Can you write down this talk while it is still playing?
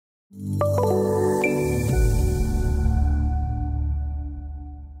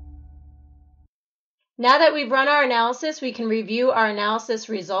Now that we've run our analysis, we can review our analysis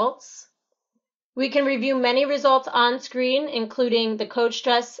results. We can review many results on screen, including the code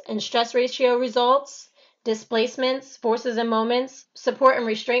stress and stress ratio results, displacements, forces and moments, support and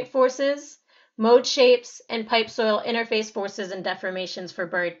restraint forces, mode shapes, and pipe soil interface forces and deformations for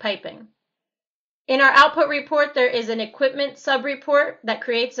buried piping. In our output report, there is an equipment sub-report that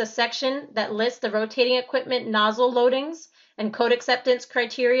creates a section that lists the rotating equipment nozzle loadings and code acceptance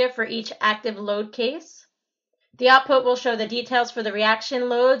criteria for each active load case. The output will show the details for the reaction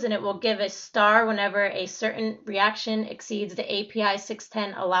loads, and it will give a star whenever a certain reaction exceeds the API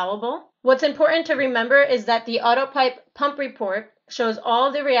 610 allowable. What's important to remember is that the AutoPIPE pump report shows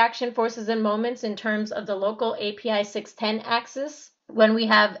all the reaction forces and moments in terms of the local API 610 axis when we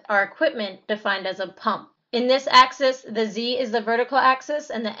have our equipment defined as a pump. In this axis, the Z is the vertical axis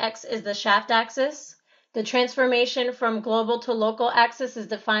and the X is the shaft axis. The transformation from global to local axis is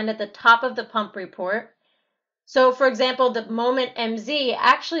defined at the top of the pump report. So, for example, the moment MZ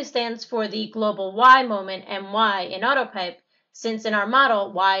actually stands for the global Y moment MY in AutoPIPE, since in our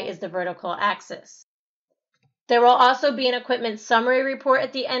model, Y is the vertical axis. There will also be an equipment summary report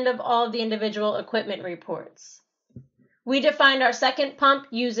at the end of all of the individual equipment reports. We defined our second pump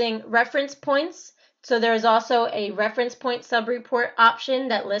using reference points. So there is also a reference point sub-report option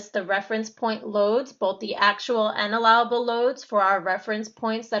that lists the reference point loads, both the actual and allowable loads for our reference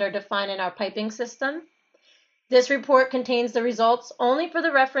points that are defined in our piping system. This report contains the results only for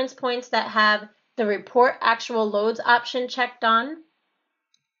the reference points that have the report actual loads option checked on.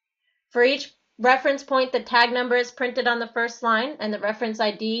 For each reference point, the tag number is printed on the first line, and the reference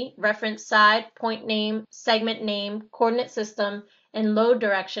ID, reference side, point name, segment name, coordinate system, and load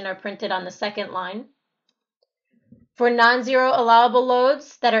direction are printed on the second line. For non-zero allowable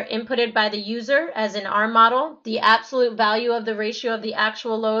loads that are inputted by the user, as in our model, the absolute value of the ratio of the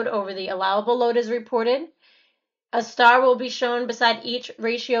actual load over the allowable load is reported. A star will be shown beside each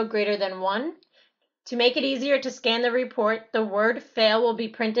ratio greater than 1. To make it easier to scan the report, the word fail will be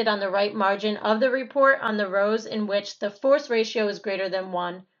printed on the right margin of the report on the rows in which the force ratio is greater than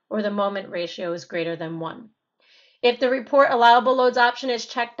 1 or the moment ratio is greater than 1. If the report allowable loads option is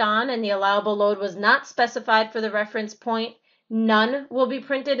checked on and the allowable load was not specified for the reference point, none will be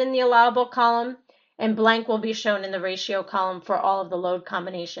printed in the allowable column and blank will be shown in the ratio column for all of the load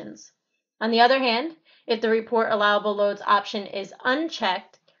combinations. On the other hand, if the report allowable loads option is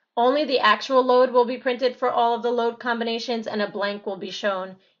unchecked, only the actual load will be printed for all of the load combinations and a blank will be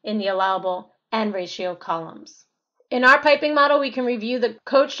shown in the allowable and ratio columns. In our piping model, we can review the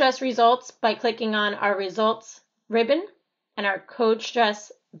code stress results by clicking on our results ribbon and our code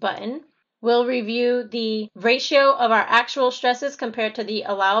stress button. We'll review the ratio of our actual stresses compared to the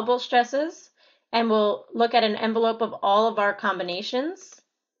allowable stresses, and we'll look at an envelope of all of our combinations.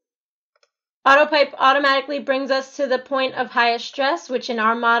 AutoPIPE automatically brings us to the point of highest stress, which in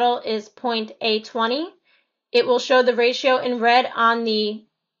our model is point A20. It will show the ratio in red on the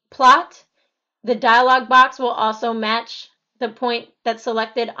plot. The dialog box will also match the point that's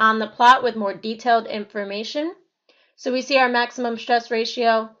selected on the plot with more detailed information. So we see our maximum stress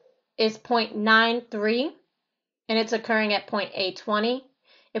ratio is 0.93, and it's occurring at point A20.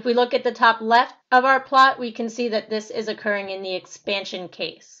 If we look at the top left of our plot, we can see that this is occurring in the expansion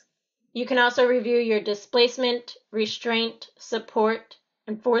case. You can also review your displacement, restraint, support,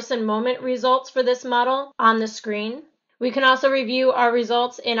 and force and moment results for this model on the screen. We can also review our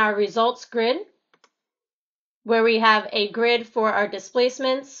results in our results grid, where we have a grid for our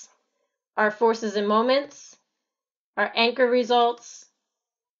displacements, our forces and moments, our anchor results,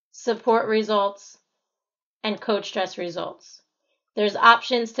 support results, and code stress results. There's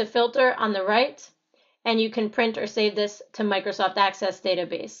options to filter on the right, and you can print or save this to Microsoft Access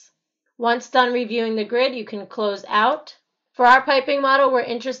database. Once done reviewing the grid, you can close out. For our piping model, we're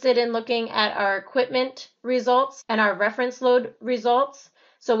interested in looking at our equipment results and our reference load results.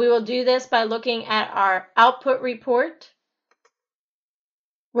 So we will do this by looking at our output report.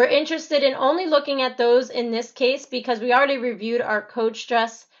 We're interested in only looking at those in this case because we already reviewed our code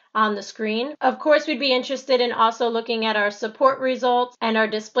stress on the screen. Of course, we'd be interested in also looking at our support results and our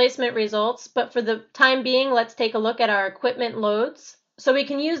displacement results, but for the time being, let's take a look at our equipment loads. So we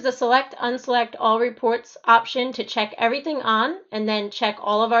can use the select unselect all reports option to check everything on and then check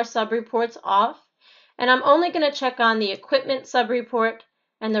all of our sub-reports off. And I'm only going to check on the equipment sub-report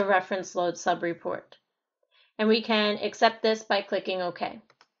and the reference load sub-report. And we can accept this by clicking OK.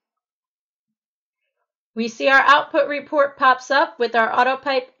 We see our output report pops up with our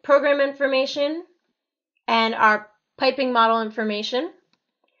AutoPIPE program information and our piping model information.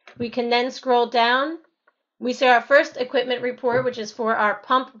 We can then scroll down. We see our first equipment report, which is for our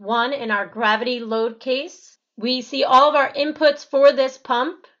pump 1 in our gravity load case. We see all of our inputs for this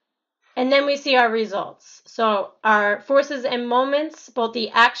pump, and then we see our results. So our forces and moments, both the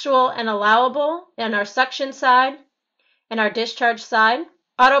actual and allowable, on our suction side and our discharge side.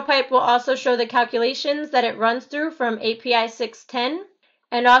 AutoPIPE will also show the calculations that it runs through from API 610,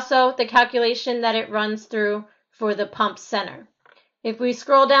 and also the calculation that it runs through for the pump center. If we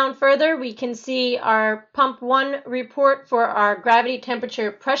scroll down further, we can see our pump 1 report for our gravity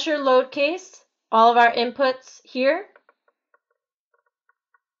temperature pressure load case, all of our inputs here,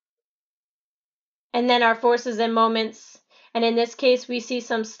 and then our forces and moments. And in this case, we see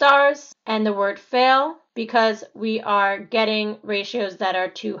some stars and the word fail because we are getting ratios that are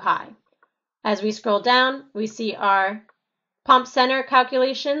too high. As we scroll down, we see our pump center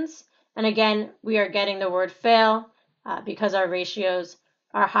calculations, and again, we are getting the word fail because our ratios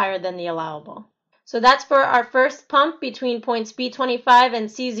are higher than the allowable. So that's for our first pump between points B25 and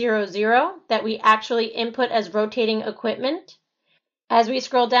C00 that we actually input as rotating equipment. As we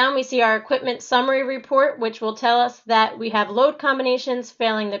scroll down, we see our equipment summary report, which will tell us that we have load combinations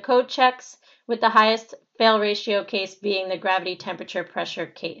failing the code checks, with the highest fail ratio case being the gravity temperature pressure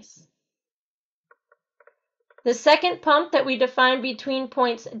case. The second pump that we defined between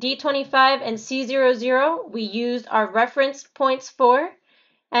points D25 and C00, we used our reference points for.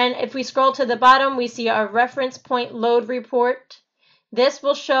 And if we scroll to the bottom, we see our reference point load report. This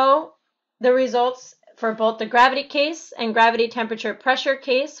will show the results for both the gravity case and gravity temperature pressure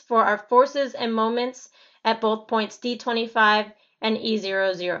case for our forces and moments at both points D25 and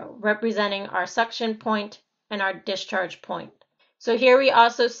E00, representing our suction point and our discharge point. So here we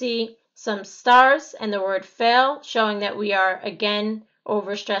also see some stars and the word fail, showing that we are again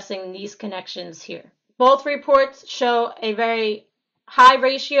overstressing these connections here. Both reports show a very high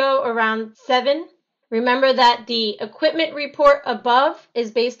ratio, around 7. Remember that the equipment report above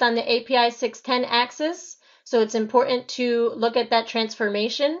is based on the API 610 axis, so it's important to look at that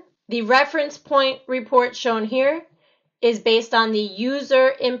transformation. The reference point report shown here is based on the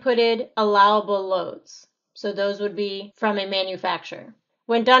user inputted allowable loads. So those would be from a manufacturer.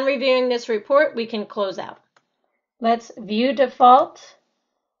 When done reviewing this report, we can close out. Let's view default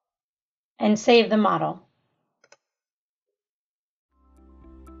and save the model.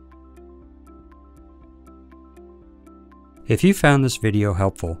 If you found this video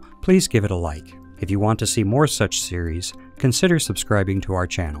helpful, please give it a like. If you want to see more such series, consider subscribing to our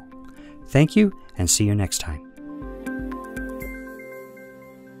channel. Thank you, and see you next time.